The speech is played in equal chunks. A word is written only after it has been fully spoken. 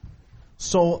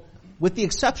So, with the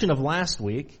exception of last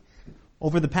week,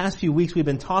 over the past few weeks we've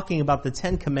been talking about the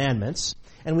 10 Commandments,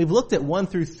 and we've looked at 1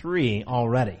 through 3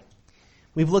 already.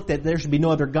 We've looked at there should be no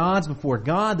other gods before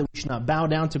God, that we should not bow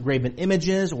down to graven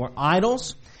images or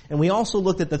idols. And we also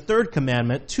looked at the 3rd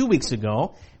commandment 2 weeks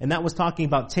ago, and that was talking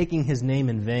about taking His name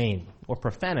in vain, or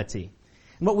profanity.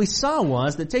 And what we saw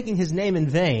was that taking His name in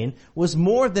vain was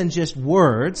more than just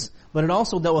words, but it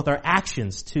also dealt with our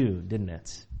actions too, didn't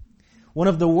it? One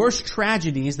of the worst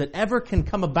tragedies that ever can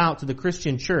come about to the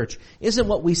Christian church isn't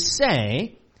what we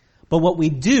say, but what we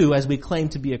do as we claim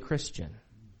to be a Christian.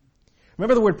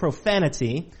 Remember the word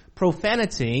profanity.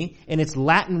 Profanity, in its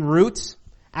Latin roots,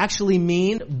 actually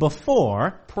mean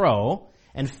before, pro,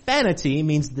 and fanity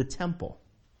means the temple.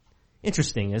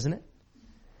 Interesting, isn't it?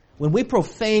 When we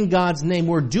profane God's name,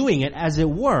 we're doing it, as it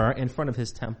were, in front of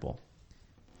His temple.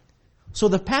 So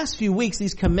the past few weeks,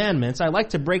 these commandments, I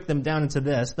like to break them down into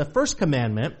this. The first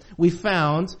commandment, we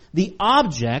found the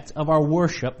object of our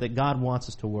worship that God wants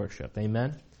us to worship.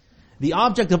 Amen? The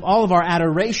object of all of our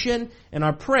adoration and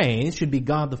our praise should be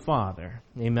God the Father.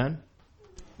 Amen?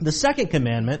 The second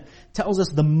commandment tells us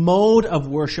the mode of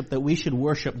worship that we should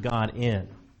worship God in.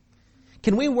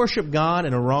 Can we worship God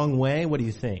in a wrong way? What do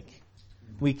you think?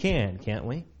 We can, can't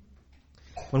we?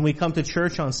 When we come to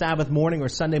church on Sabbath morning or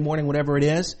Sunday morning, whatever it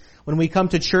is, when we come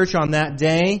to church on that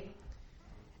day,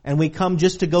 and we come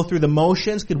just to go through the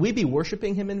motions, could we be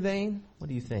worshiping Him in vain? What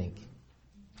do you think?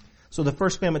 So the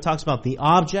first commandment talks about the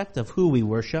object of who we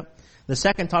worship. The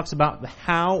second talks about the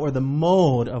how or the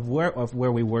mode of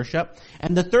where we worship.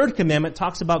 And the third commandment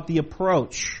talks about the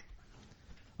approach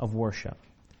of worship.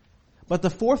 But the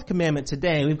fourth commandment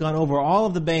today, we've gone over all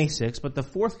of the basics, but the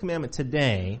fourth commandment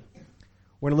today,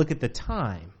 we're going to look at the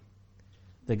time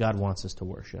that God wants us to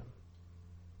worship.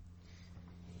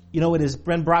 You know, it has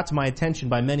been brought to my attention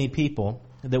by many people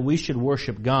that we should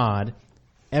worship God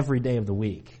every day of the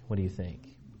week. What do you think?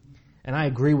 And I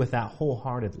agree with that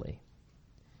wholeheartedly.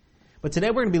 But today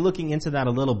we're going to be looking into that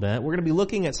a little bit. We're going to be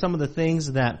looking at some of the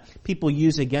things that people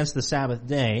use against the Sabbath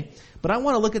day. But I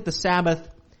want to look at the Sabbath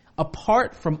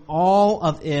apart from all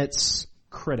of its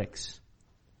critics.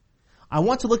 I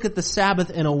want to look at the Sabbath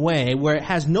in a way where it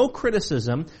has no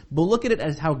criticism, but look at it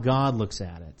as how God looks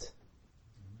at it.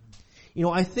 You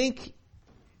know, I think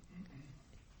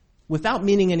without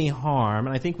meaning any harm,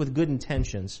 and I think with good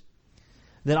intentions,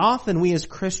 that often we as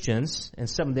Christians, and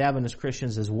Seventh-day Adventist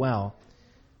Christians as well,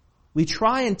 we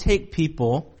try and take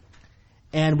people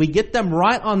and we get them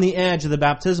right on the edge of the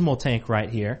baptismal tank right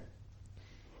here,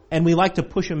 and we like to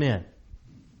push them in.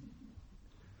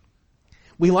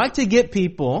 We like to get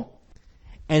people,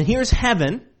 and here's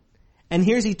heaven, and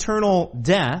here's eternal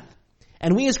death,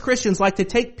 and we as Christians like to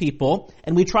take people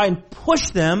and we try and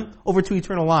push them over to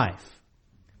eternal life.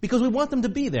 Because we want them to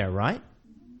be there, right?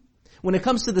 When it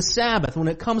comes to the Sabbath, when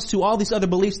it comes to all these other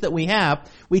beliefs that we have,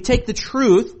 we take the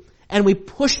truth and we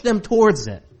push them towards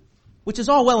it, which is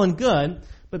all well and good,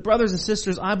 but brothers and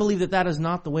sisters, I believe that that is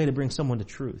not the way to bring someone to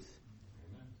truth.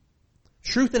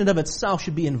 Truth in and of itself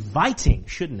should be inviting,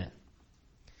 shouldn't it?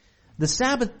 The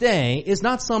Sabbath day is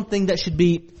not something that should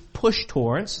be pushed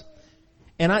towards.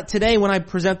 And today when I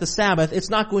present the Sabbath,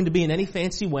 it's not going to be in any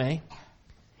fancy way.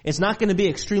 It's not going to be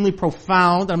extremely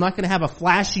profound. I'm not going to have a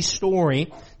flashy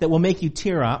story that will make you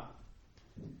tear up.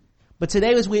 But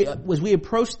today as we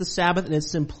approach the Sabbath in its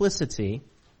simplicity,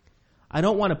 I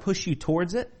don't want to push you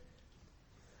towards it,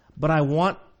 but I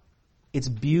want its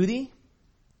beauty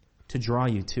to draw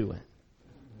you to it.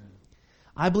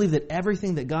 I believe that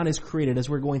everything that God has created, as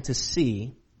we're going to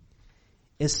see,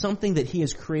 is something that He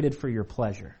has created for your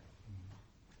pleasure.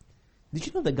 Did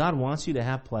you know that God wants you to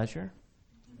have pleasure?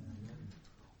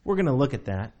 We're going to look at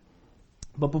that.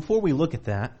 But before we look at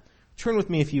that, turn with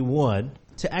me, if you would,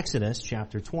 to Exodus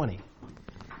chapter 20.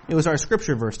 It was our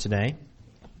scripture verse today.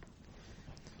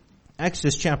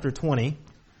 Exodus chapter 20.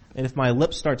 And if my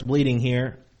lip starts bleeding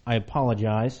here, I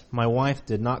apologize. My wife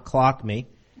did not clock me.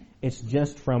 It's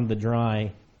just from the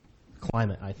dry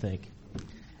climate, I think.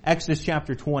 Exodus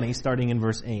chapter 20, starting in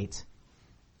verse 8.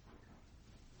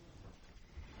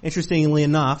 Interestingly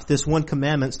enough, this one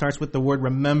commandment starts with the word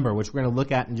remember, which we're going to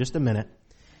look at in just a minute.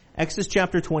 Exodus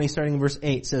chapter 20, starting in verse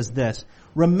 8, says this: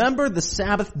 Remember the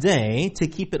Sabbath day to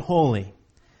keep it holy.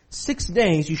 6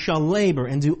 days you shall labor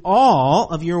and do all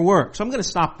of your work. So I'm going to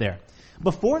stop there.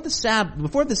 Before the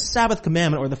Sabbath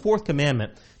commandment, or the fourth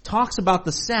commandment, talks about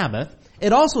the Sabbath,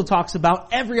 it also talks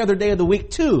about every other day of the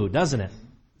week too, doesn't it?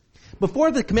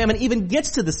 Before the commandment even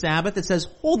gets to the Sabbath, it says,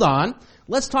 hold on,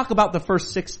 let's talk about the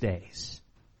first 6 days.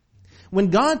 When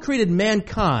God created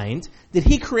mankind, did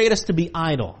He create us to be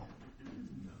idle?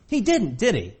 He didn't,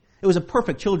 did He? It was a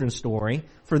perfect children's story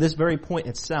for this very point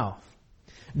itself.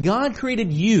 God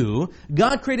created you,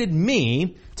 God created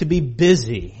me to be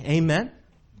busy. Amen?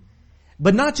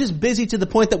 But not just busy to the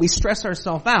point that we stress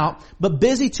ourselves out, but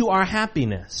busy to our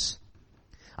happiness.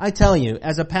 I tell you,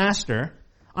 as a pastor,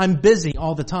 I'm busy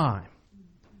all the time.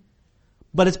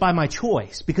 But it's by my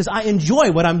choice, because I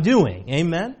enjoy what I'm doing.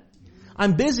 Amen?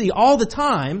 I'm busy all the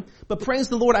time, but praise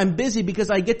the Lord, I'm busy because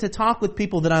I get to talk with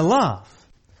people that I love.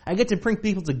 I get to bring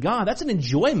people to God. That's an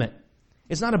enjoyment.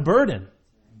 It's not a burden.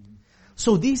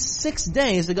 So these 6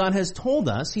 days that God has told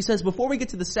us, He says, before we get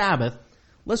to the Sabbath,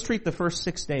 let's treat the first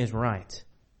 6 days right.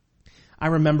 I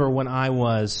remember when I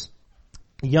was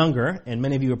younger, and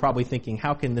many of you are probably thinking,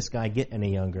 how can this guy get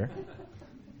any younger?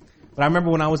 But I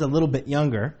remember when I was a little bit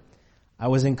younger, I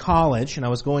was in college, and I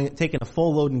was taking a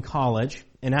full load in college,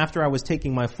 and after I was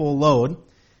taking my full load,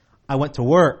 I went to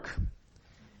work.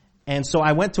 And so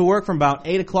I went to work from about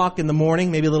 8 o'clock in the morning,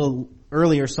 maybe a little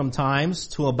earlier sometimes,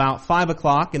 to about 5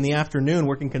 o'clock in the afternoon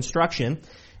working construction.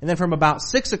 And then from about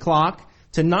 6 o'clock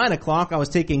to 9 o'clock, I was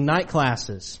taking night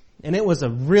classes. And it was a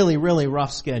really, really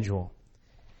rough schedule.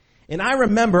 And I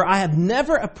remember I have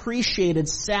never appreciated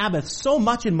Sabbath so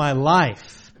much in my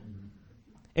life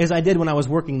as I did when I was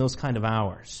working those kind of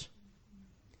hours.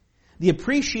 The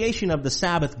appreciation of the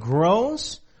Sabbath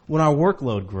grows when our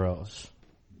workload grows.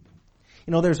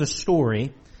 You know, there's a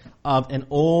story of an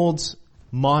old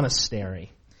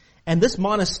monastery. And this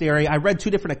monastery, I read 2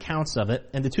 different accounts of it,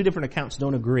 and the 2 different accounts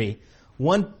don't agree.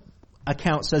 One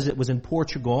account says it was in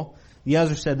Portugal. The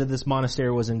other said that this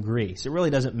monastery was in Greece. It really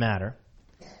doesn't matter,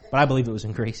 but I believe it was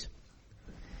in Greece.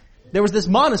 There was this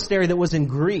monastery that was in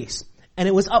Greece, and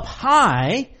it was up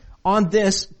high on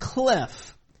this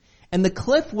cliff. And the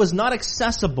cliff was not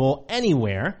accessible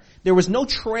anywhere. There was no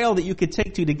trail that you could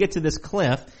take to get to this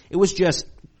cliff. It was just,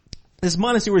 this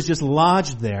monastery was just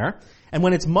lodged there. And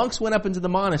when its monks went up into the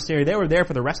monastery, they were there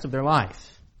for the rest of their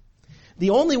life.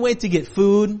 The only way to get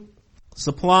food,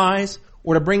 supplies,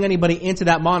 or to bring anybody into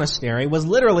that monastery was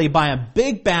literally by a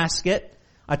big basket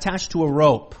attached to a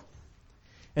rope.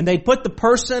 And they'd put the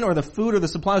person or the food or the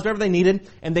supplies, whatever they needed,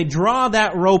 and they'd draw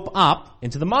that rope up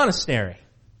into the monastery.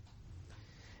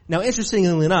 Now,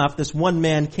 interestingly enough, this one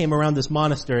man came around this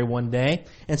monastery one day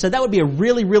and said that would be a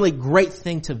really, really great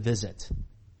thing to visit.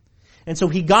 And so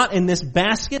he got in this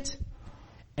basket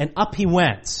and up he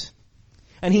went.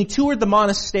 And he toured the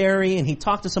monastery and he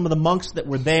talked to some of the monks that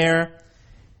were there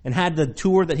and had the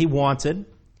tour that he wanted.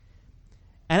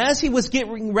 And as he was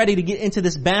getting ready to get into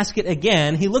this basket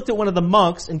again, he looked at one of the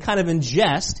monks and kind of in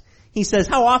jest, he says,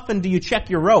 "How often do you check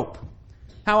your rope?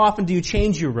 How often do you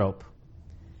change your rope?"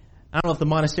 I don't know if the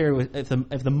monastery,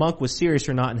 if the monk was serious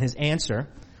or not in his answer,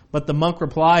 but the monk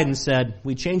replied and said,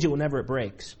 "We change it whenever it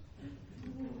breaks."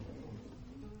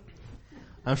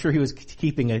 I'm sure he was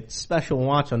keeping a special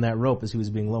watch on that rope as he was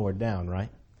being lowered down, right?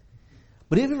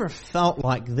 But have you ever felt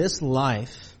like this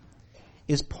life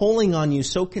is pulling on you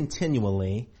so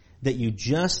continually that you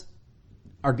just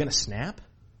are going to snap?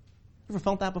 Ever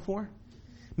felt that before?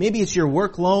 Maybe it's your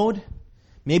workload.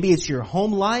 Maybe it's your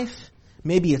home life.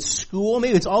 Maybe it's school.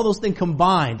 Maybe it's all those things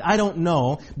combined. I don't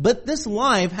know. But this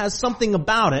life has something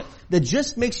about it that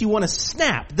just makes you want to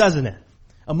snap, doesn't it?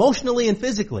 Emotionally and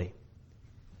physically.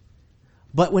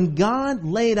 But when God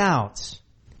laid out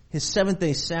His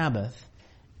 7th-day Sabbath,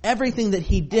 everything that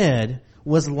He did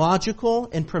was logical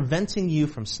in preventing you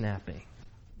from snapping.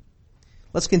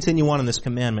 Let's continue on in this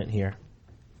commandment here.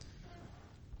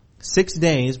 6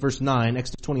 days, verse 9,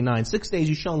 Exodus 29, 6 days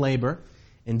you shall labor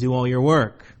and do all your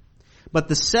work. But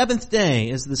the 7th day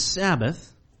is the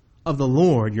Sabbath of the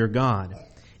Lord your God.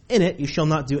 In it you shall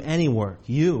not do any work.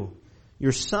 You,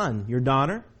 your son, your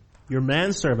daughter, your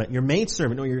manservant, your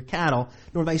maidservant, nor your cattle,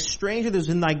 nor thy stranger that is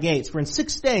in thy gates. For in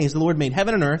 6 days the Lord made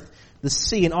heaven and earth, the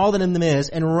sea and all that in them is,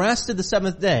 and rested the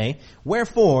 7th day.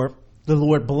 Wherefore the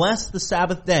Lord blessed the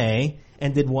Sabbath day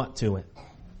and did what to it?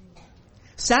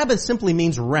 Sabbath simply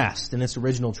means rest in its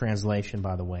original translation,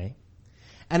 by the way.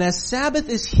 And as Sabbath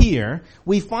is here,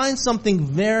 we find something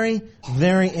very,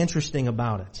 very interesting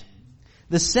about it.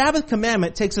 The Sabbath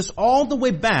commandment takes us all the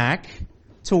way back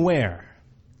to where?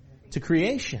 To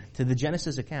creation, to the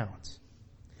Genesis account.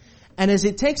 And as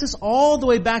it takes us all the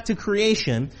way back to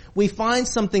creation, we find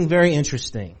something very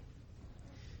interesting.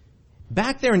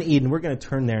 Back there in Eden, we're going to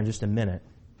turn there in just a minute.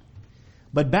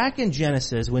 But back in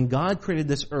Genesis, when God created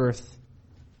this earth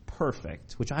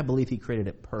perfect, which I believe He created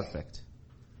it perfect,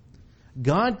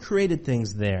 God created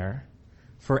things there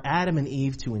for Adam and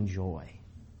Eve to enjoy.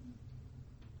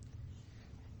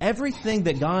 Everything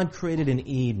that God created in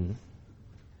Eden,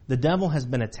 the devil has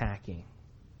been attacking.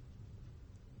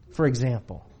 For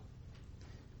example,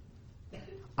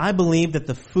 I believe that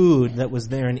the food that was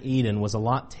there in Eden was a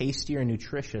lot tastier and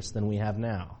nutritious than we have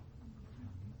now.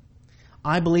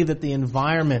 I believe that the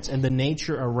environment and the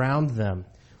nature around them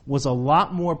was a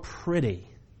lot more pretty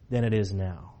than it is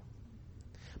now.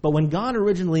 But when God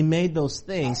originally made those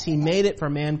things, He made it for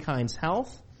mankind's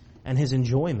health and His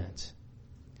enjoyment.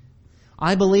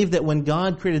 I believe that when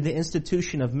God created the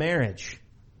institution of marriage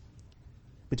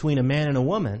between a man and a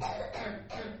woman,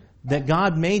 that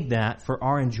God made that for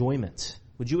our enjoyment.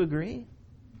 Would you agree?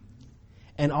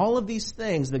 And all of these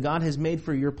things that God has made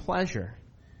for your pleasure,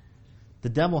 the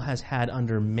devil has had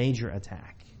under major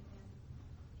attack.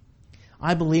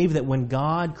 I believe that when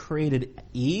God created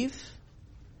Eve,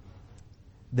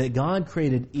 that God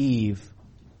created Eve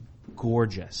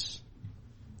gorgeous.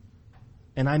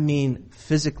 And I mean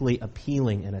physically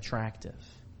appealing and attractive.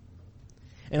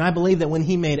 And I believe that when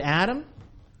He made Adam,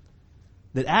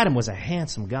 that Adam was a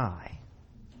handsome guy.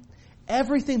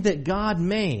 Everything that God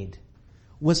made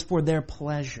was for their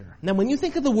pleasure. Now, when you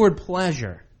think of the word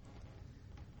pleasure,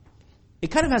 it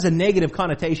kind of has a negative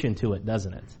connotation to it,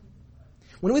 doesn't it?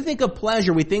 When we think of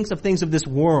pleasure, we think of things of this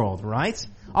world, right?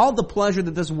 All the pleasure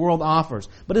that this world offers.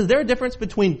 But is there a difference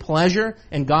between pleasure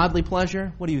and godly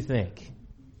pleasure? What do you think?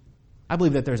 I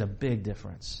believe that there's a big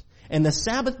difference. And the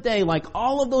Sabbath day, like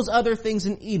all of those other things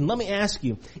in Eden, let me ask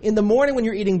you, in the morning when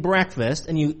you're eating breakfast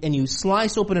and you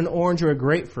slice open an orange or a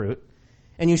grapefruit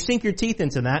and you sink your teeth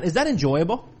into that, is that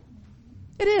enjoyable?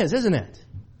 It is, isn't it?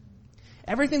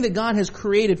 Everything that God has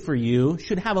created for you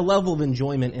should have a level of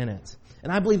enjoyment in it.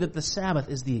 And I believe that the Sabbath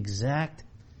is the exact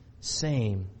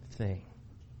same thing.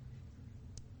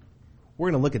 We're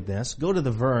going to look at this. Go to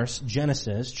the verse,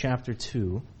 Genesis chapter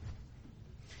 2.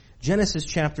 Genesis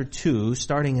chapter 2,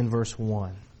 starting in verse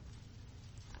 1.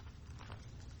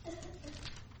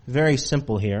 Very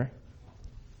simple here.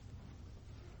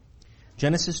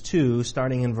 Genesis 2,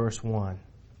 starting in verse 1.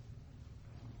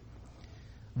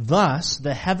 Thus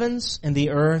the heavens and the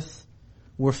earth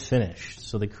were finished.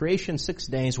 So the creation 6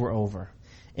 days were over,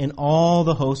 and all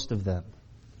the host of them.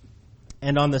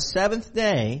 And on the seventh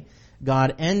day,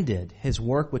 God ended His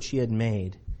work which He had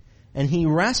made, and He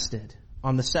rested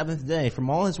on the seventh day from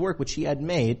all His work which He had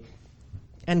made.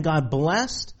 And God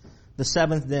blessed the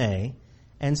seventh day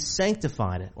and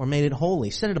sanctified it, or made it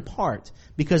holy, set it apart,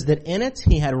 because that in it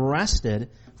He had rested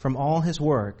from all His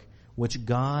work which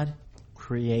God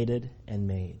created and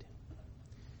made.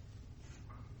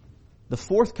 The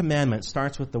fourth commandment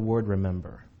starts with the word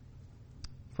remember,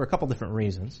 for a couple different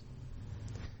reasons.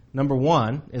 Number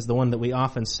one is the one that we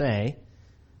often say.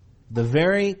 The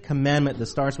very commandment that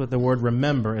starts with the word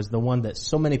remember is the one that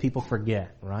so many people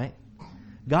forget, right?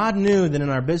 God knew that in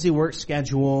our busy work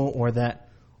schedule or the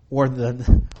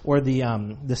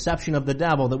deception of the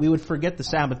devil that we would forget the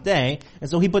Sabbath day, and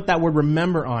so He put that word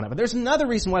remember on it. But there's another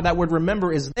reason why that word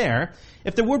remember is there.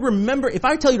 If the word remember, if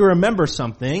I tell you to remember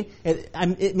something,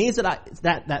 it means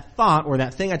that thought or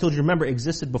that thing I told you to remember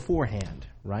existed beforehand,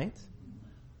 right?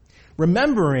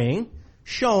 Remembering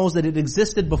shows that it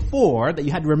existed before, that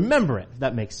you had to remember it, if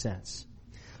that makes sense.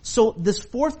 So this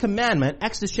fourth commandment,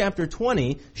 Exodus chapter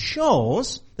 20,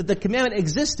 shows that the commandment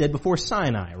existed before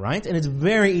Sinai, right? And it's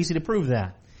very easy to prove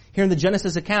that. Here in the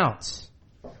Genesis accounts,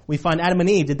 we find Adam and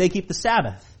Eve. Did they keep the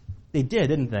Sabbath? They did,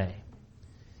 didn't they?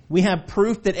 We have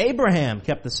proof that Abraham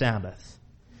kept the Sabbath.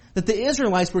 That the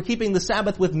Israelites were keeping the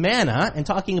Sabbath with manna and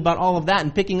talking about all of that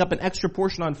and picking up an extra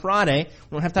portion on Friday.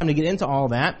 We don't have time to get into all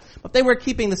that. But they were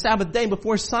keeping the Sabbath day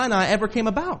before Sinai ever came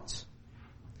about.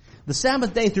 The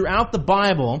Sabbath day throughout the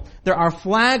Bible, there are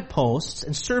flag posts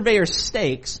and surveyor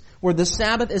stakes where the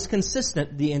Sabbath is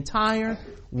consistent the entire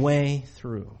way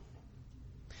through.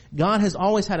 God has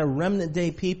always had a remnant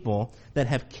day people that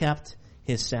have kept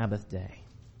His Sabbath day.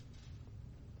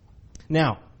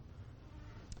 Now,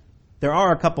 there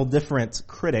are a couple different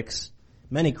critics,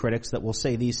 many critics, that will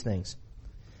say these things.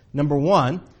 Number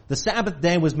one, the Sabbath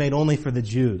day was made only for the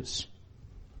Jews.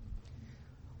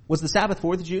 Was the Sabbath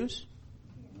for the Jews?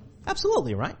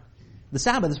 Absolutely, right? The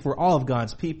Sabbath is for all of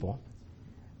God's people,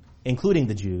 including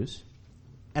the Jews.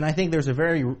 And I think there's a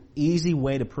very easy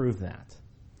way to prove that.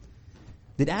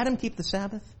 Did Adam keep the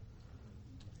Sabbath?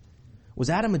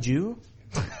 Was Adam a Jew?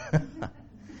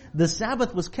 The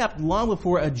Sabbath was kept long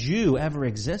before a Jew ever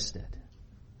existed.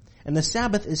 And the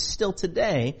Sabbath is still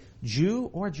today Jew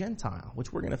or Gentile,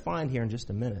 which we're going to find here in just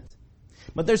a minute.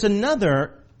 But there's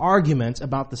another argument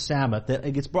about the Sabbath that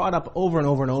it gets brought up over and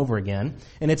over and over again,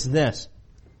 and it's this.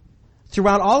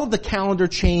 Throughout all of the calendar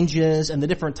changes and the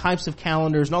different types of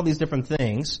calendars and all these different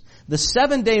things, the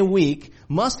 7-day week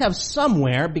must have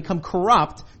somewhere become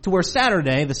corrupt to where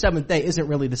Saturday, the seventh day, isn't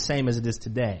really the same as it is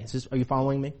today. Are you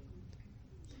following me?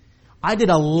 I did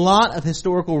a lot of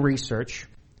historical research,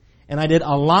 and I did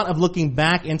a lot of looking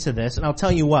back into this, and I'll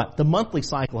tell you what, the monthly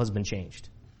cycle has been changed.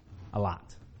 A lot.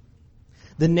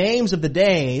 The names of the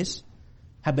days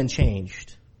have been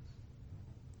changed.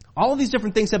 All of these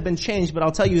different things have been changed, but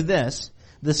I'll tell you this,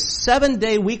 the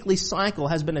 7-day weekly cycle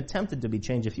has been attempted to be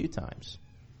changed a few times.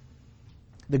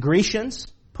 The Grecians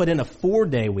put in a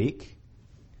 4-day week.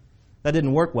 That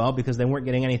didn't work well because they weren't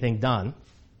getting anything done.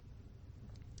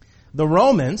 The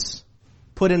Romans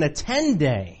put in a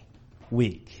 10-day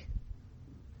week.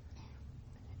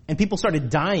 And people started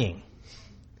dying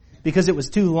because it was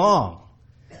too long.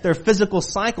 Their physical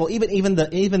cycle, even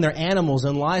their animals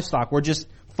and livestock were just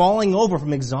falling over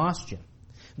from exhaustion.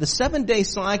 The 7-day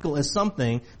cycle is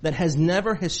something that has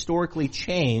never historically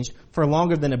changed for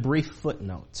longer than a brief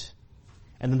footnote.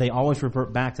 And then they always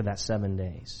revert back to that 7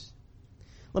 days.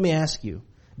 Let me ask you,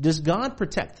 does God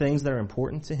protect things that are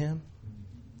important to Him?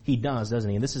 He does, doesn't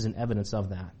He? And this is an evidence of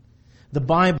that. The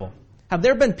Bible. Have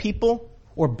there been people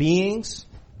or beings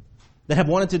that have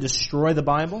wanted to destroy the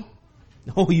Bible?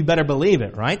 Oh, you better believe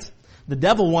it, right? The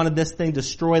devil wanted this thing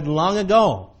destroyed long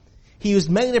ago. He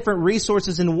used many different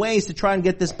resources and ways to try and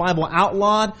get this Bible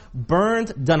outlawed,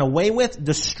 burned, done away with,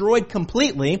 destroyed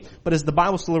completely. But is the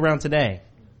Bible still around today?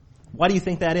 Why do you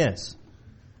think that is?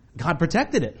 God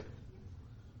protected it.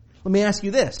 Let me ask you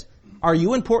this. Are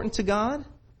you important to God?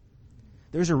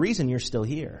 There's a reason you're still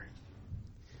here.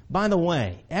 By the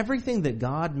way, everything that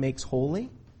God makes holy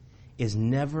is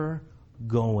never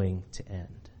going to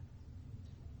end.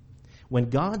 When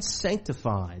God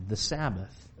sanctified the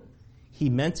Sabbath, He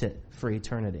meant it for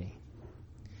eternity.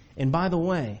 And by the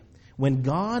way, when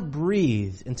God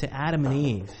breathed into Adam and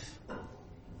Eve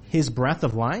His breath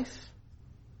of life,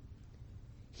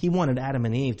 He wanted Adam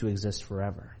and Eve to exist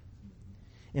forever.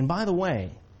 And by the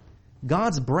way,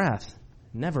 God's breath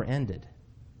never ended.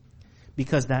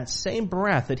 Because that same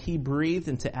breath that He breathed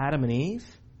into Adam and Eve,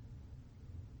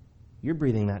 you're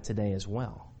breathing that today as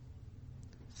well.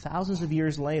 Thousands of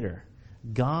years later,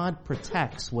 God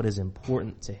protects what is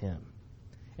important to Him.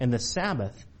 And the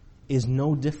Sabbath is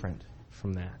no different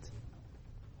from that.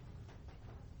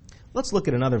 Let's look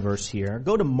at another verse here.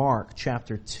 Go to Mark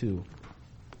chapter 2.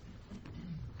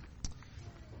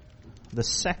 The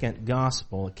second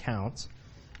gospel account.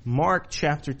 Mark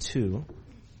chapter 2.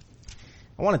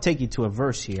 I want to take you to a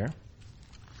verse here.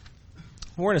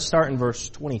 We're going to start in verse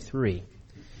 23.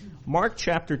 Mark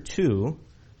chapter 2,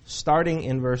 starting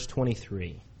in verse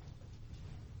 23.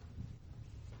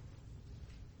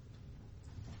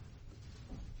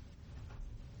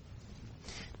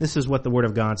 This is what the Word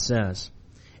of God says.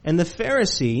 And the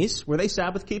Pharisees, were they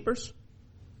Sabbath keepers?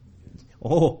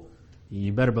 Oh,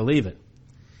 you better believe it.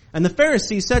 And the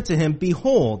Pharisees said to Him,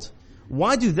 Behold,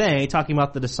 why do they, talking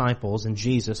about the disciples and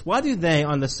Jesus, why do they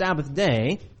on the Sabbath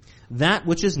day that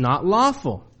which is not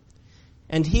lawful?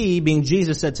 And He, being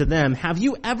Jesus, said to them, Have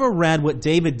you ever read what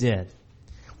David did?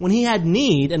 When he had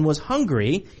need and was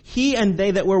hungry, he and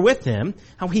they that were with him,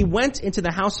 how he went into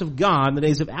the house of God in the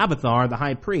days of Abiathar, the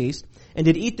high priest, and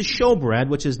did eat the showbread,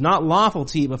 which is not lawful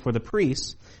to eat before the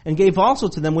priests, and gave also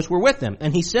to them which were with him.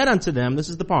 And he said unto them, this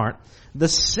is the part, the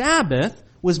Sabbath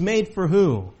was made for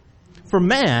who? For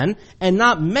man, and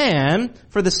not man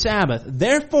for the Sabbath.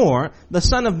 Therefore, the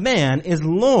Son of Man is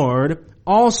Lord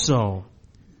also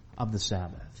of the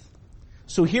Sabbath.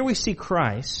 So here we see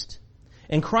Christ,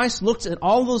 and Christ looks at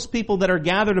all those people that are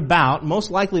gathered about,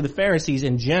 most likely the Pharisees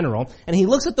in general, and He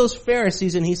looks at those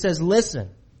Pharisees and He says, listen,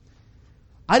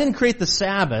 I didn't create the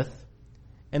Sabbath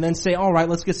and then say, all right,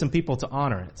 let's get some people to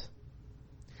honor it.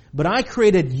 But I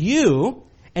created you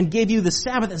and gave you the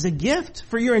Sabbath as a gift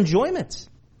for your enjoyment.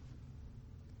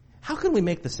 How can we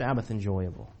make the Sabbath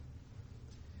enjoyable?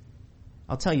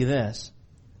 I'll tell you this.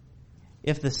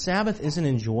 If the Sabbath isn't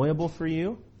enjoyable for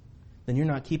you, then you're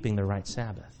not keeping the right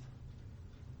Sabbath.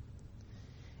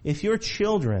 If your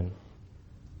children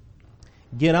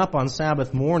get up on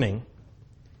Sabbath morning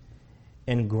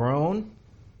and groan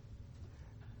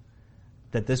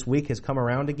that this week has come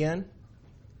around again,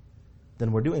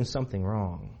 then we're doing something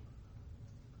wrong.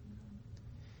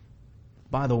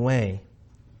 By the way,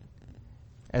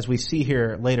 as we see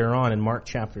here later on in Mark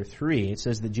chapter 3, it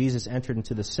says that Jesus entered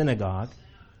into the synagogue.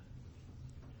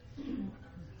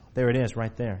 There it is,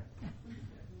 right there.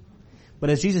 But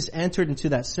as Jesus entered into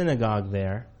that synagogue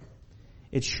there,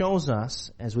 it shows us,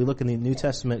 as we look in the New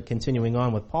Testament continuing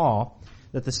on with Paul,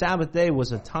 that the Sabbath day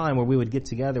was a time where we would get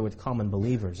together with common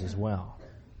believers as well.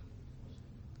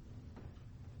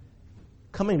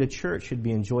 Coming to church should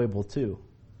be enjoyable too.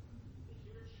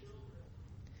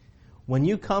 When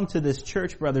you come to this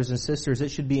church, brothers and sisters,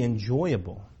 it should be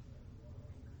enjoyable.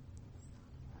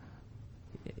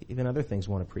 Even other things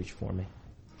want to preach for me.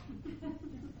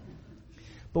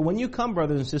 But when you come,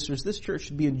 brothers and sisters, this church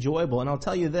should be enjoyable. And I'll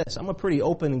tell you this, I'm a pretty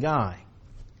open guy.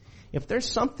 If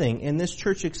there's something in this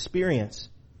church experience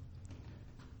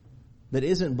that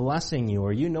isn't blessing you,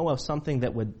 or you know of something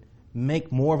that would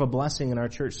make more of a blessing in our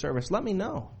church service, let me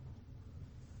know.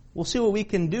 We'll see what we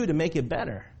can do to make it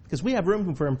better. Because we have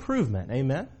room for improvement.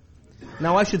 Amen?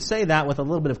 Now, I should say that with a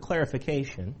little bit of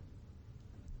clarification.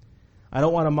 I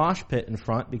don't want a mosh pit in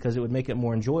front because it would make it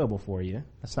more enjoyable for you.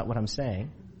 That's not what I'm saying.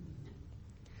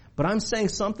 But I'm saying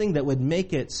something that would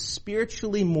make it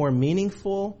spiritually more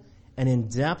meaningful and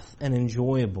in-depth and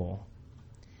enjoyable.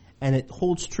 And it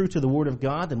holds true to the Word of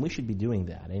God, then we should be doing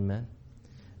that. Amen?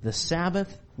 The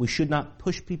Sabbath, we should not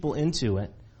push people into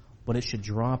it, but it should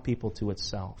draw people to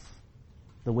itself,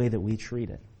 the way that we treat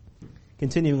it.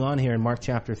 Continuing on here in Mark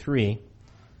chapter 3,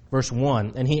 verse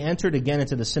 1, and he entered again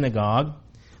into the synagogue.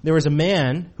 There was a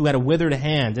man who had a withered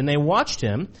hand, and they watched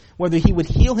him, whether he would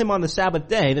heal him on the Sabbath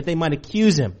day, that they might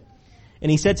accuse him.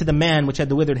 And he said to the man which had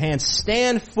the withered hand,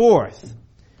 stand forth.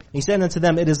 He said unto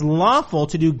them, it is lawful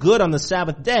to do good on the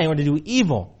Sabbath day, or to do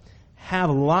evil,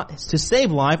 to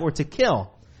save life, or to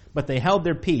kill. But they held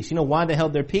their peace. You know why they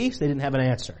held their peace? They didn't have an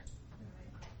answer.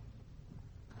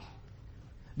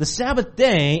 The Sabbath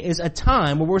day is a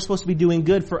time where we're supposed to be doing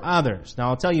good for others. Now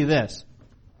I'll tell you this.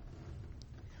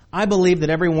 I believe that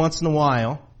every once in a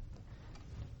while,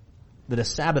 that a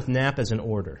Sabbath nap is in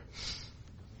order.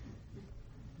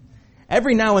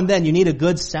 Every now and then you need a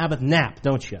good Sabbath nap,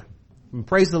 don't you? And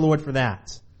praise the Lord for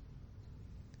that.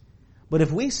 But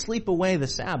if we sleep away the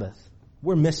Sabbath,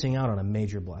 we're missing out on a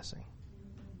major blessing.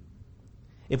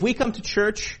 If we come to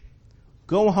church,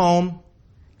 go home,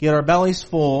 get our bellies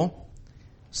full,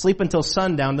 sleep until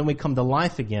sundown, then we come to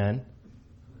life again,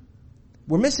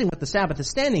 we're missing what the Sabbath is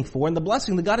standing for and the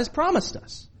blessing that God has promised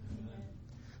us.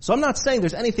 So I'm not saying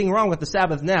there's anything wrong with the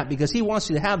Sabbath nap, because He wants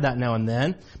you to have that now and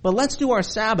then. But let's do our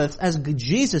Sabbaths as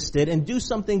Jesus did and do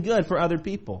something good for other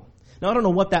people. Now I don't know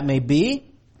what that may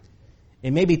be.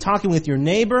 It may be talking with your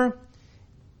neighbor.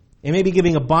 It may be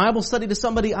giving a Bible study to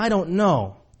somebody. I don't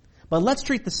know. But let's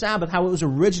treat the Sabbath how it was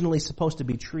originally supposed to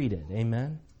be treated.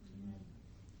 Amen?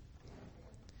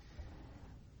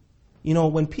 You know,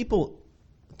 when people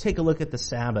take a look at the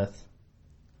Sabbath,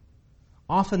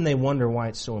 often they wonder why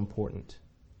it's so important.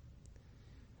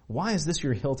 Why is this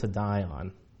your hill to die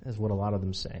on, is what a lot of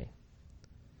them say.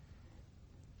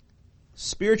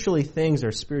 Spiritually, things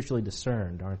are spiritually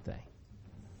discerned, aren't they?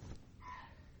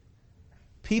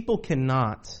 People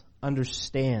cannot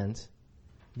understand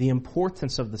the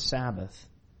importance of the Sabbath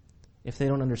if they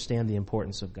don't understand the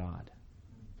importance of God.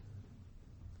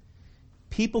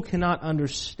 People cannot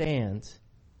understand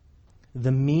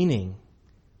the meaning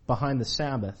behind the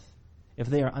Sabbath if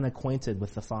they are unacquainted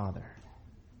with the Father.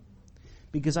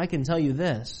 Because I can tell you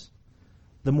this,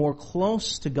 the more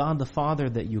close to God the Father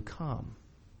that you come,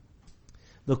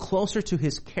 the closer to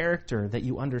His character that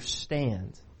you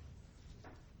understand,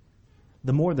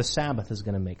 the more the Sabbath is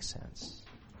going to make sense.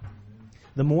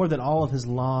 The more that all of His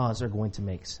laws are going to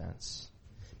make sense.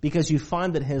 Because you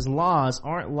find that His laws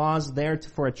aren't laws there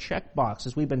for a checkbox,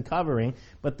 as we've been covering,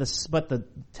 but the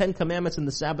 10 Commandments and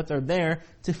the Sabbath are there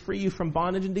to free you from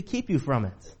bondage and to keep you from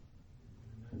it.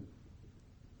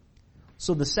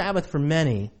 So the Sabbath for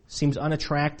many seems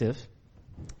unattractive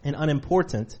and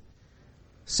unimportant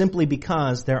simply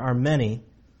because there are many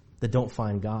that don't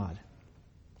find God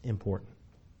important.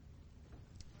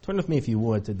 Turn with me, if you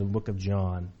would, to the book of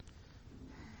John.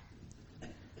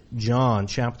 John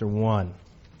chapter 1.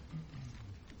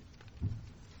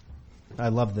 I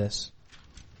love this.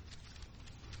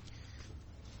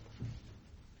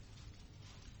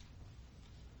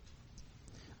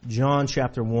 John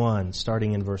chapter 1,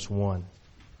 starting in verse 1.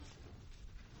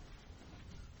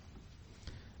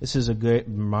 This is a great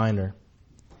reminder.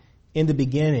 In the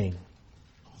beginning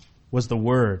was the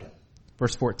Word.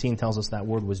 Verse 14 tells us that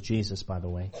Word was Jesus, by the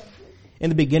way. In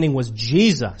the beginning was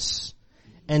Jesus.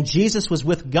 And Jesus was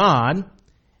with God.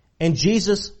 And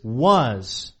Jesus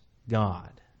was God.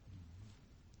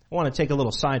 I want to take a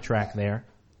little sidetrack there.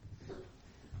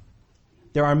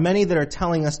 There are many that are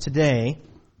telling us today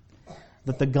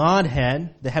that the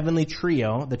Godhead, the heavenly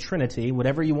trio, the Trinity,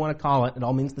 whatever you want to call it, it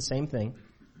all means the same thing,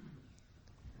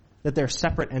 that they're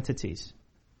separate entities.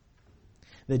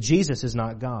 That Jesus is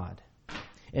not God.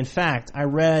 In fact, I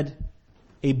read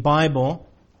a Bible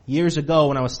years ago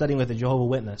when I was studying with a Jehovah's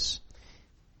Witness.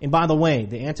 And by the way,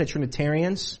 the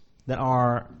anti-Trinitarians that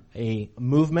are a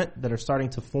movement that are starting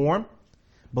to form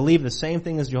believe the same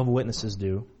thing as Jehovah's Witnesses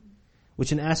do,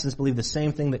 which in essence believe the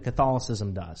same thing that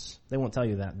Catholicism does. They won't tell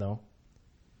you that, though.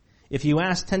 If you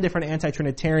ask 10 different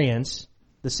anti-Trinitarians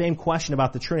the same question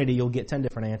about the Trinity, you'll get 10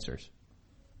 different answers.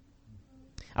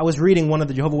 I was reading one of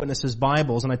the Jehovah's Witnesses'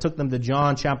 Bibles, and I took them to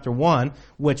John chapter 1,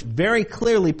 which very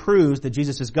clearly proves that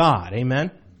Jesus is God.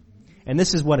 Amen? And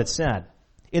this is what it said.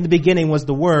 In the beginning was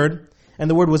the Word, and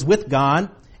the Word was with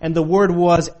God, and the Word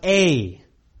was a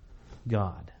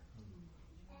God.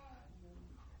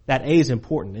 That A is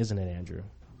important, isn't it, Andrew?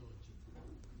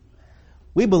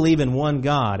 We believe in one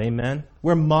God. Amen?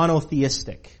 We're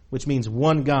monotheistic, which means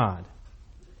one God.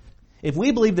 If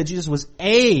we believe that Jesus was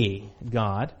a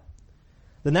God,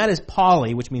 then that is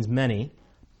poly, which means many,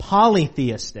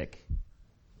 polytheistic.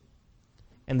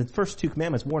 And the first two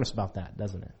commandments warn us about that,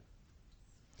 doesn't it?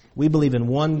 We believe in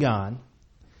one God,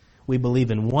 we believe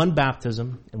in one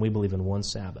baptism, and we believe in one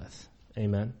Sabbath.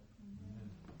 Amen?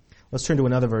 Let's turn to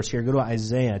another verse here. Go to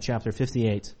Isaiah chapter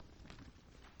 58.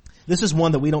 This is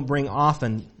one that we don't bring up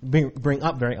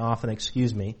very often,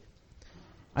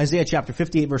 Isaiah chapter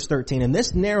 58 verse 13. And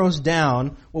this narrows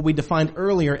down what we defined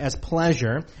earlier as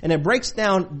pleasure, and it breaks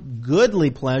down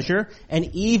goodly pleasure and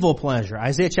evil pleasure.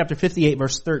 Isaiah chapter 58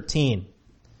 verse 13.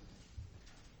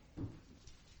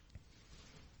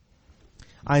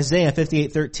 Isaiah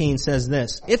 58:13 says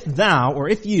this, if thou, or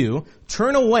if you,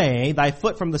 turn away thy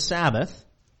foot from the Sabbath,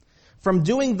 from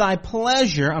doing thy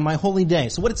pleasure on my holy day.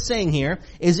 So what it's saying here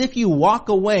is if you walk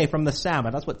away from the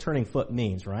Sabbath, that's what turning foot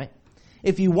means, right?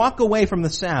 If you walk away from the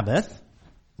Sabbath,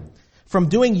 from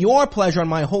doing your pleasure on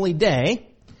my holy day,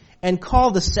 and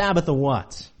call the Sabbath a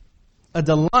what? A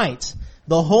delight,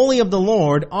 the holy of the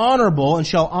Lord, honorable, and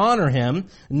shall honor him,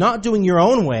 not doing your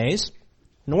own ways,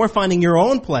 nor finding your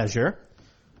own pleasure,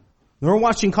 nor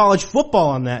watching college football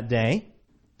on that day,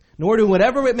 nor do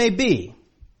whatever it may be,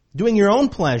 doing your own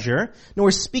pleasure,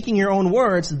 nor speaking your own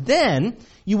words, then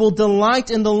you will delight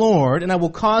in the Lord, and I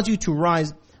will cause you to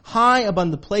rise high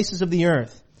above the places of the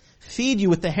earth, feed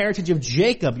you with the heritage of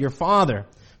Jacob, your father,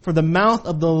 for the mouth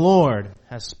of the Lord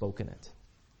has spoken it.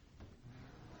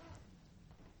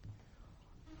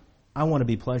 I want to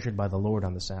be pleasured by the Lord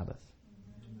on the Sabbath.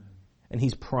 And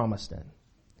he's promised it.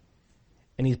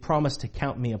 And he's promised to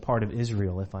count me a part of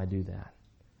Israel if I do that.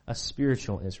 A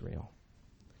spiritual Israel.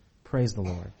 Praise the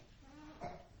Lord.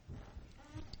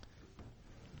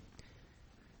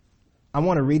 I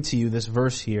want to read to you this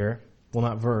verse here. Well,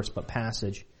 not verse, but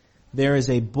passage. There is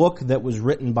a book that was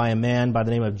written by a man by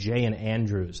the name of J.N.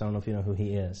 Andrews. I don't know if you know who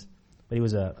he is, but he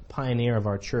was a pioneer of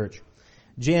our church.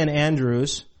 J.N.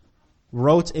 Andrews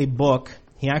wrote a book.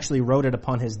 He actually wrote it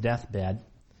upon his deathbed.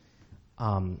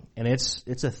 And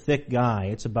it's a thick guy.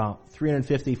 It's about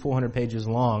 350, 400 pages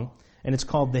long. And it's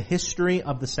called The History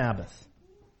of the Sabbath.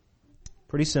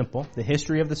 Pretty simple. The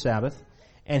History of the Sabbath.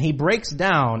 And he breaks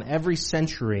down every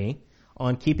century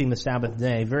on keeping the Sabbath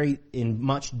day in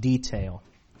much detail.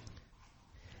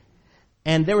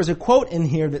 And there was a quote in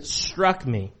here that struck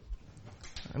me.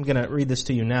 I'm going to read this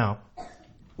to you now.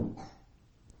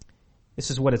 This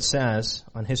is what it says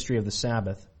on History of the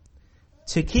Sabbath.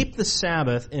 To keep the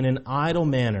Sabbath in an idle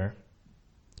manner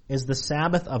is the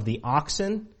Sabbath of the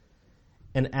oxen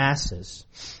and asses.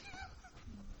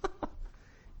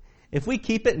 If we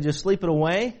keep it and just sleep it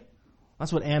away,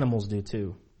 that's what animals do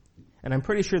too. And I'm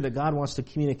pretty sure that God wants to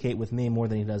communicate with me more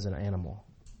than he does an animal.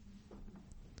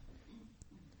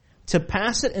 To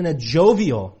pass it in a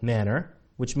jovial manner,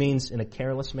 which means in a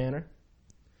careless manner.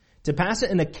 To pass it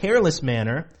in a careless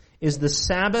manner is the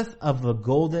Sabbath of the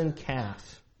golden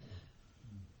calf.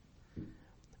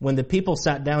 When the people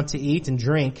sat down to eat and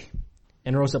drink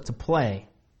and rose up to play.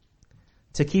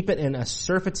 To keep it in a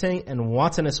surfeiting and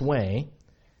wantonous way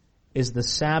is the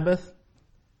Sabbath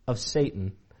of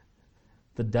Satan,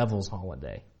 the devil's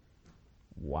holiday.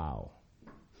 Wow.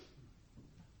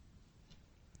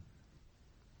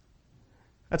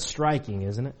 That's striking,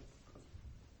 isn't it?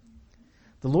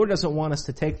 The Lord doesn't want us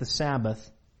to take the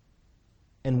Sabbath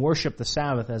and worship the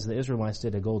Sabbath as the Israelites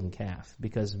did a golden calf,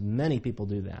 because many people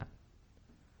do that.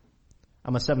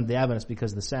 I'm a Seventh-day Adventist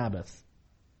because of the Sabbath.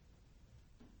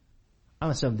 I'm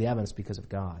a Seventh-day Adventist because of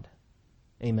God.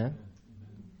 Amen?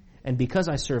 And because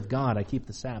I serve God, I keep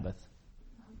the Sabbath.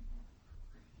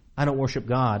 I don't worship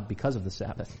God because of the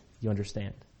Sabbath. You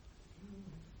understand?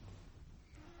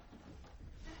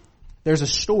 There's a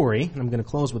story, and I'm going to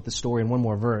close with the story in one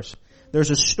more verse.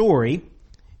 There's a story,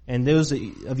 and those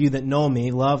of you that know me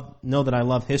know that I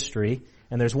love history,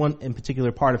 and there's one in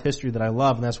particular part of history that I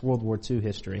love, and that's World War II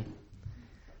history.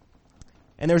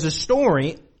 And there's a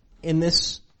story in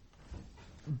this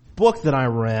book that I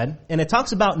read, and it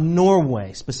talks about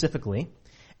Norway specifically.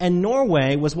 And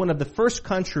Norway was one of the first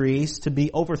countries to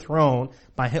be overthrown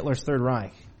by Hitler's Third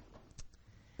Reich.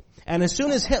 And as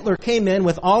soon as Hitler came in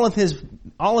with all of his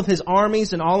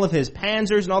armies and all of his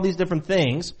panzers and all these different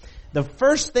things, the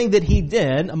first thing that he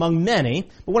did, among many,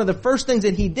 but one of the first things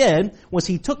that he did was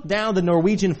he took down the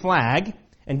Norwegian flag,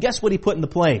 and guess what he put into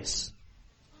place?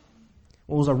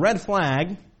 Well, it was a red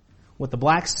flag with a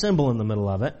black symbol in the middle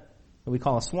of it that we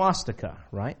call a swastika,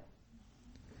 right?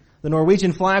 The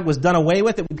Norwegian flag was done away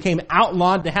with. It became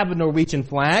outlawed to have a Norwegian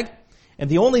flag, and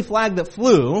the only flag that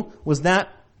flew was that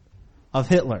of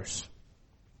Hitler's.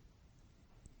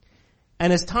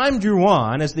 And as time drew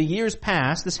on, as the years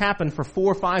passed, this happened for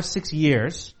 4, 5, 6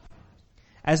 years.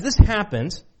 As this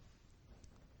happened,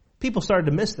 people started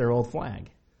to miss their old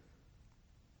flag.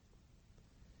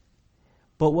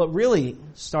 But what really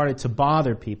started to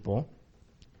bother people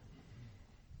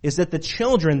is that the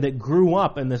children that grew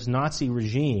up in this Nazi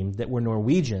regime that were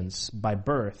Norwegians by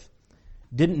birth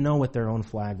didn't know what their own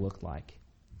flag looked like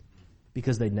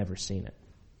because they'd never seen it.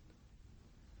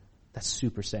 That's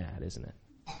super sad, isn't it?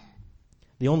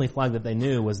 The only flag that they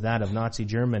knew was that of Nazi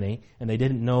Germany, and they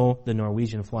didn't know the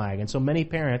Norwegian flag. And so many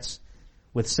parents,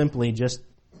 with simply just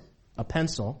a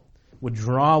pencil, would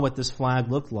draw what this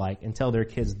flag looked like and tell their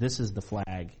kids, this is the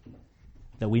flag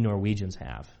that we Norwegians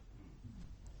have.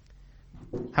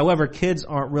 However, kids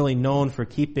aren't really known for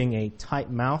keeping a tight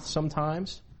mouth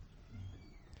sometimes.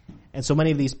 And so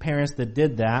many of these parents that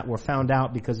did that were found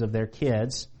out because of their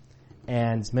kids,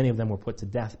 and many of them were put to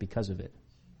death because of it.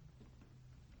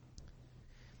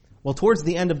 Well, towards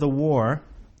the end of the war,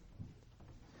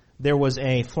 there was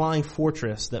a flying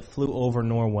fortress that flew over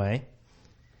Norway.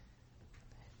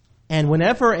 And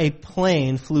whenever a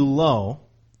plane flew low,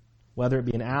 whether it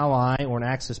be an Ally or an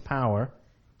Axis power,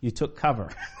 you took cover,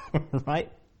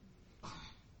 right?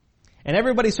 And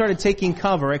everybody started taking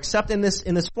cover, except in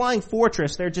this flying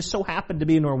fortress, there just so happened to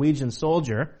be a Norwegian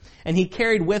soldier, and he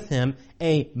carried with him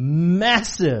a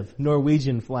massive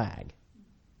Norwegian flag.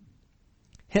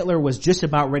 Hitler was just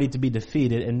about ready to be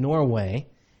defeated, and Norway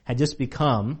had just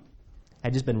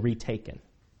been retaken.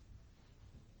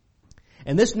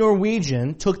 And this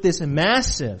Norwegian took this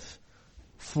massive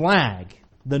flag,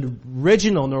 the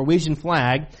original Norwegian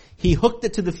flag, he hooked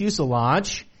it to the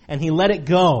fuselage, and he let it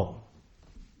go.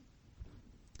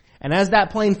 And as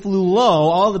that plane flew low,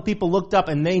 all the people looked up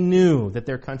and they knew that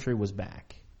their country was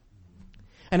back.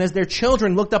 And as their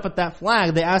children looked up at that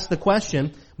flag, they asked the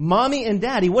question, Mommy and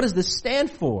Daddy, what does this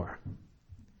stand for?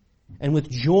 And with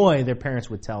joy, their parents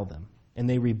would tell them. And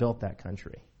they rebuilt that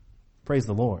country. Praise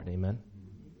the Lord. Amen.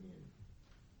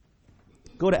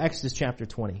 Go to Exodus chapter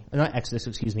 20. Not Exodus,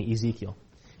 excuse me, Ezekiel.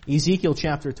 Ezekiel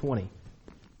chapter 20.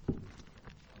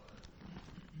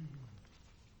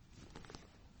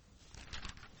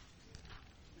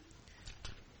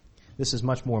 This is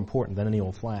much more important than any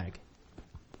old flag,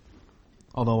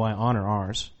 although I honor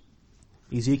ours.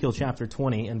 Ezekiel chapter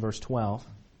 20 and verse 12.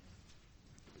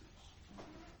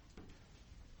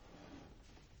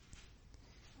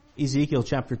 Ezekiel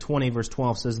chapter 20 verse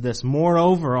 12 says this,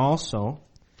 Moreover also,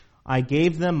 I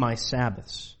gave them my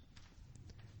Sabbaths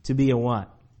to be a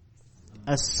what?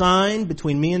 A sign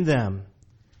between me and them,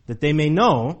 that they may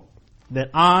know that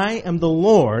I am the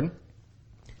Lord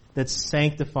that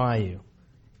sanctify you.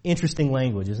 Interesting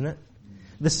language, isn't it?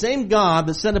 The same God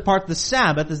that set apart the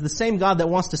Sabbath is the same God that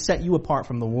wants to set you apart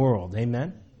from the world.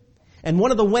 Amen? And one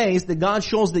of the ways that God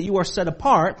shows that you are set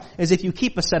apart is if you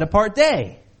keep a set apart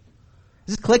day.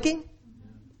 Is this clicking?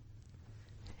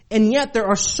 And yet there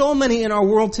are so many in our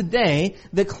world today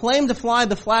that claim to fly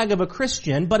the flag of a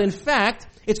Christian, but in fact,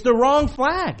 it's the wrong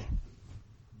flag.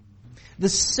 The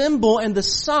symbol and the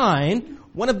sign,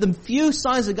 one of the few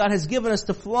signs that God has given us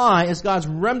to fly as God's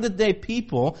remnant day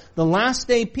people, the last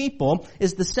day people,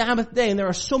 is the Sabbath day. And there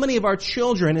are so many of our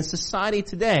children in society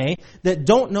today that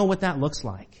don't know what that looks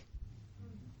like.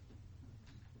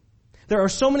 There are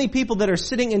so many people that are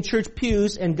sitting in church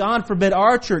pews, and God forbid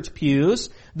our church pews,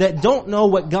 that don't know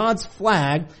what God's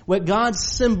flag, what God's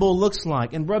symbol looks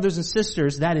like. And brothers and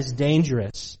sisters, that is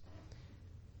dangerous.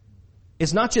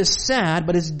 It's not just sad,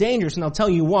 but it's dangerous, and I'll tell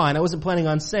you why. And I wasn't planning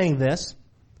on saying this.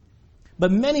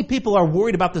 But many people are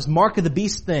worried about this mark of the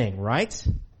beast thing, right?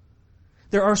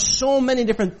 There are so many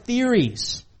different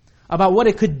theories about what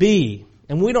it could be.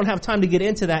 And we don't have time to get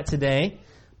into that today.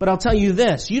 But I'll tell you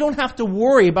this. You don't have to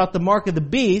worry about the mark of the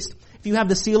beast if you have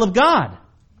the seal of God.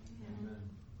 Amen.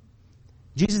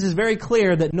 Jesus is very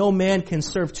clear that no man can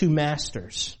serve two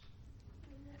masters.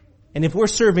 And if we're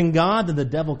serving God, then the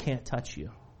devil can't touch you.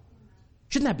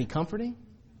 Shouldn't that be comforting?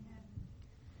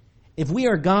 If we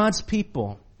are God's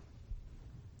people,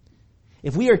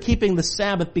 if we are keeping the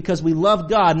Sabbath because we love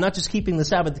God, not just keeping the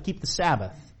Sabbath to keep the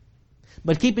Sabbath,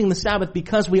 but keeping the Sabbath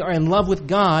because we are in love with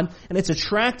God and it's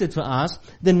attracted to us,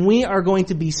 then we are going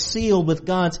to be sealed with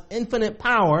God's infinite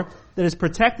power that has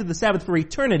protected the Sabbath for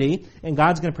eternity, and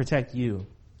God's going to protect you.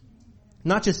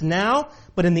 Not just now,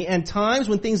 but in the end times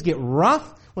when things get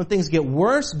rough, when things get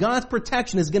worse, God's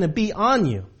protection is going to be on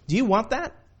you. Do you want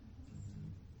that?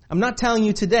 I'm not telling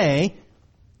you today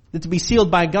that to be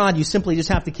sealed by God, you simply just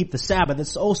have to keep the Sabbath.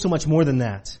 It's so much more than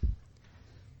that.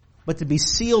 But to be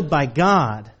sealed by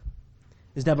God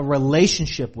is to have a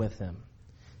relationship with Him,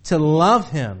 to love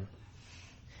Him.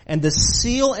 And the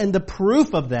seal and the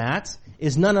proof of that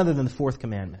is none other than the fourth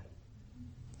commandment.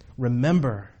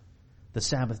 Remember the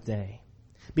Sabbath day.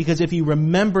 Because if you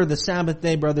remember the Sabbath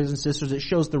day, brothers and sisters, it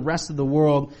shows the rest of the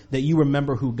world that you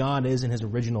remember who God is in His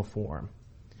original form.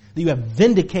 That you have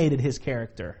vindicated His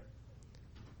character.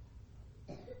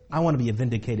 I want to be a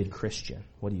vindicated Christian.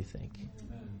 What do you think?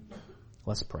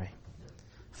 Let's pray.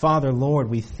 Father, Lord,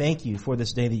 we thank you for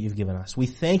this day that you've given us. We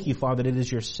thank you, Father, that it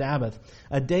is your Sabbath,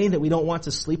 a day that we don't want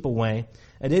to sleep away,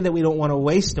 a day that we don't want to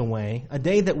waste away, a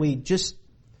day that we just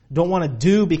don't want to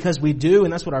do because we do,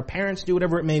 and that's what our parents do,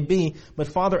 whatever it may be. But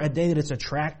Father, a day that it's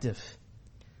attractive.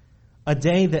 A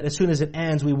day that as soon as it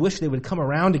ends, we wish they would come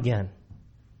around again.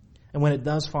 And when it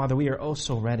does, Father, we are oh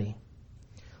so ready.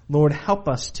 Lord, help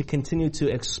us to continue to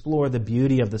explore the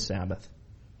beauty of the Sabbath.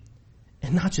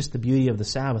 And not just the beauty of the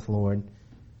Sabbath, Lord,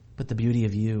 but the beauty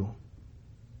of you.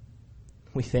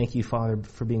 We thank you, Father,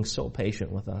 for being so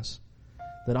patient with us,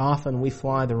 that often we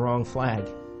fly the wrong flag.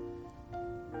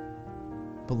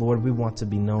 But Lord, we want to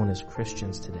be known as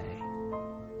Christians today.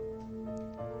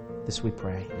 This we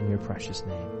pray in your precious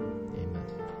name. Amen.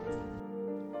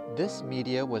 This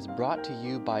media was brought to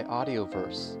you by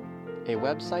Audioverse, a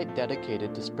website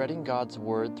dedicated to spreading God's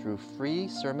Word through free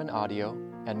sermon audio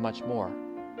and much more.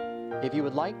 If you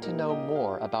would like to know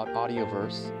more about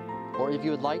Audioverse, or if you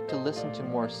would like to listen to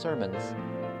more sermons,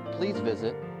 please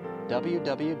visit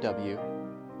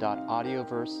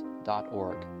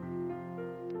www.audioverse.org.